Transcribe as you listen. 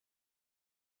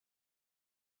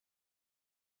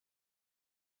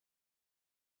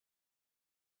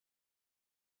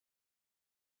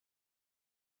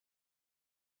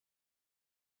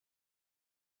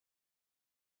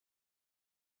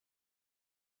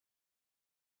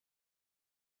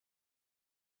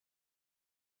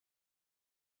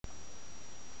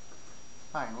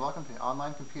Hi, and welcome to the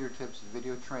Online Computer Tips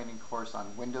video training course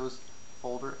on Windows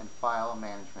folder and file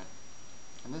management.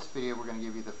 In this video we're going to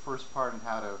give you the first part on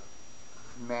how to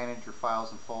manage your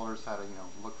files and folders, how to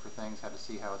look for things, how to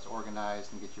see how it's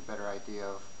organized and get you a better idea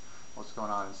of what's going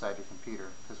on inside your computer.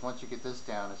 Because once you get this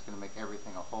down, it's going to make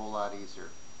everything a whole lot easier.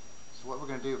 So what we're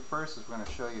going to do first is we're going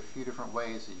to show you a few different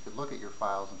ways that you could look at your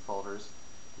files and folders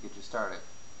to get you started.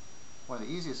 One of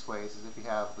the easiest ways is if you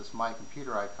have this My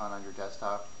Computer icon on your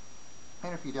desktop.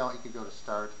 And if you don't, you could go to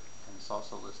Start, and it's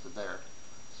also listed there.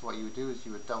 So what you would do is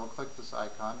you would double click this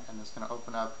icon, and it's going to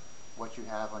open up what you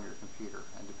have on your computer.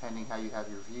 And depending how you have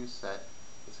your view set,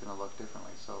 it's going to look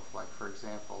differently. So if, like, for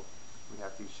example, we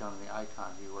have these shown in the icon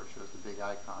view where it shows the big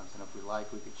icons, and if we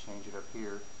like, we could change it up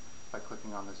here by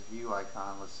clicking on this view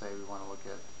icon. Let's say we want to look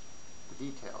at the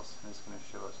details, and it's going to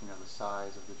show us the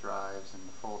size of the drives and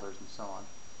the folders and so on.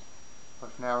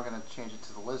 But for now we're going to change it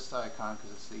to the list icon because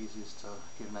it's the easiest to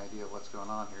get an idea of what's going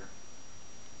on here.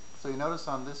 So you notice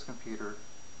on this computer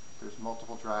there's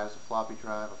multiple drives, a floppy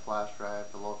drive, a flash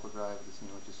drive, the local drive,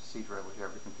 which is a C drive, which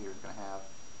every computer is going to have.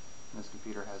 And this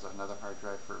computer has another hard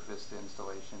drive for Vista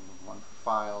installation, one for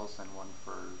files and one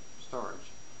for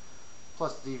storage,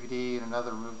 plus DVD and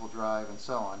another removable drive and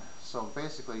so on. So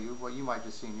basically what you might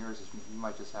just see in yours is you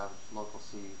might just have local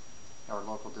C or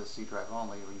local disk C drive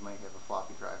only, or you might have a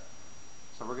floppy drive.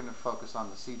 So we're going to focus on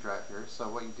the C drive here. So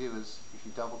what you do is, if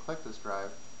you double click this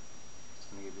drive, it's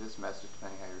going to give you this message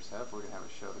depending how you're set up. We're going to have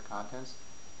it show the contents,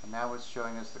 and now it's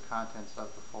showing us the contents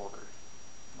of the folder.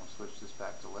 And we'll switch this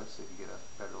back to list so you can get a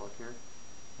better look here.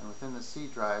 And within the C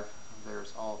drive,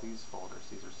 there's all these folders.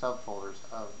 These are subfolders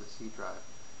of the C drive,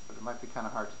 but it might be kind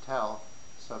of hard to tell.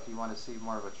 So if you want to see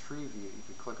more of a tree view, you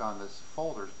can click on this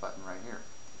Folders button right here.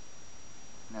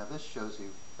 Now this shows you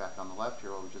back on the left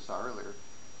here what we just saw earlier,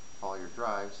 all your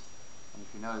drives, and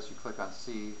if you notice, you click on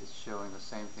C, it's showing the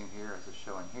same thing here as it's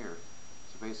showing here.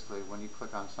 So basically when you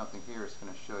click on something here, it's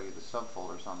going to show you the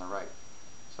subfolders on the right.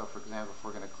 So for example, if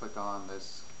we're going to click on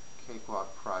this Cakewalk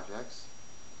Projects,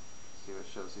 see it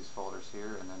shows these folders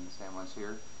here and then the same ones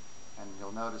here, and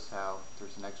you'll notice how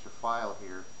there's an extra file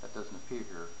here that doesn't appear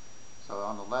here. So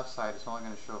on the left side it's only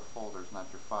going to show folders, not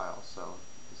your files. So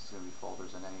this is going to be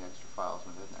folders and any extra files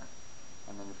within there.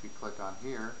 And then if you click on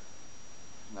here,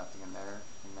 nothing in there,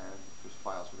 there's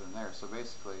files within there. So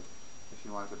basically, if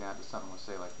you want to go down to something, let's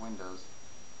say like Windows,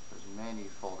 there's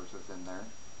many folders within there.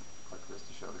 Click this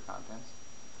to show the contents.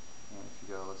 And if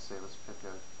you go, let's pick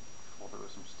a folder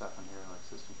with some stuff in here, like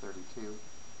System 32.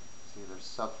 See, there's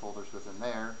subfolders within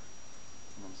there,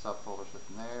 and then subfolders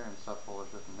within there, and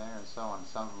subfolders within there, and so on.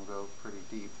 Some of them go pretty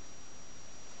deep.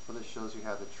 So this shows you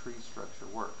how the tree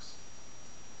structure works.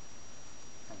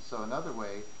 And so another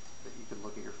way that you could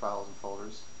look at your files and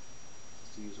folders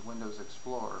is to use Windows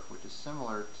Explorer, which is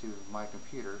similar to My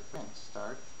Computer.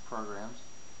 Start, Programs,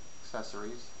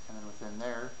 Accessories, and then within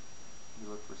there you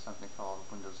look for something called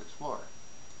Windows Explorer.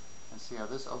 And see how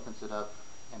this opens it up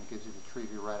and it gives you the tree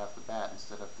view right off the bat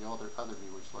instead of the other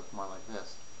view, which looked more like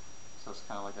this. So it's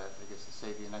kind of like I guess to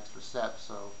save you an extra step,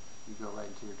 so you go right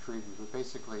into your tree view. But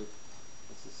basically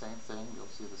it's the same thing.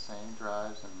 You'll see the same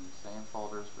drives and the same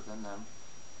folders within them.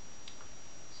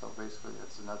 So basically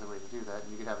that's another way to do that.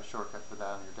 And you could have a shortcut for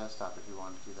that on your desktop if you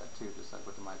wanted to do that too, just like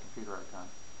with the My Computer icon.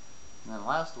 And then the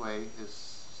last way is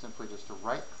simply just to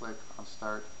right click on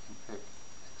Start and pick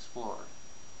Explore.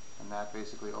 And that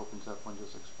basically opens up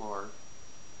Windows Explorer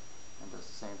and does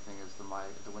the same thing as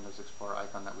the Windows Explorer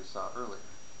icon that we saw earlier.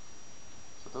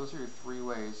 So those are your three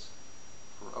ways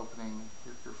for opening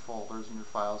your folders and your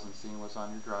files and seeing what's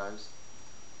on your drives.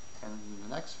 And in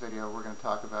the next video we're going to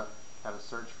talk about how to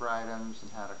search for items and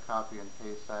how to copy and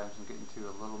paste items and get into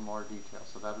a little more detail.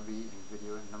 So that'll be in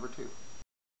video number 2.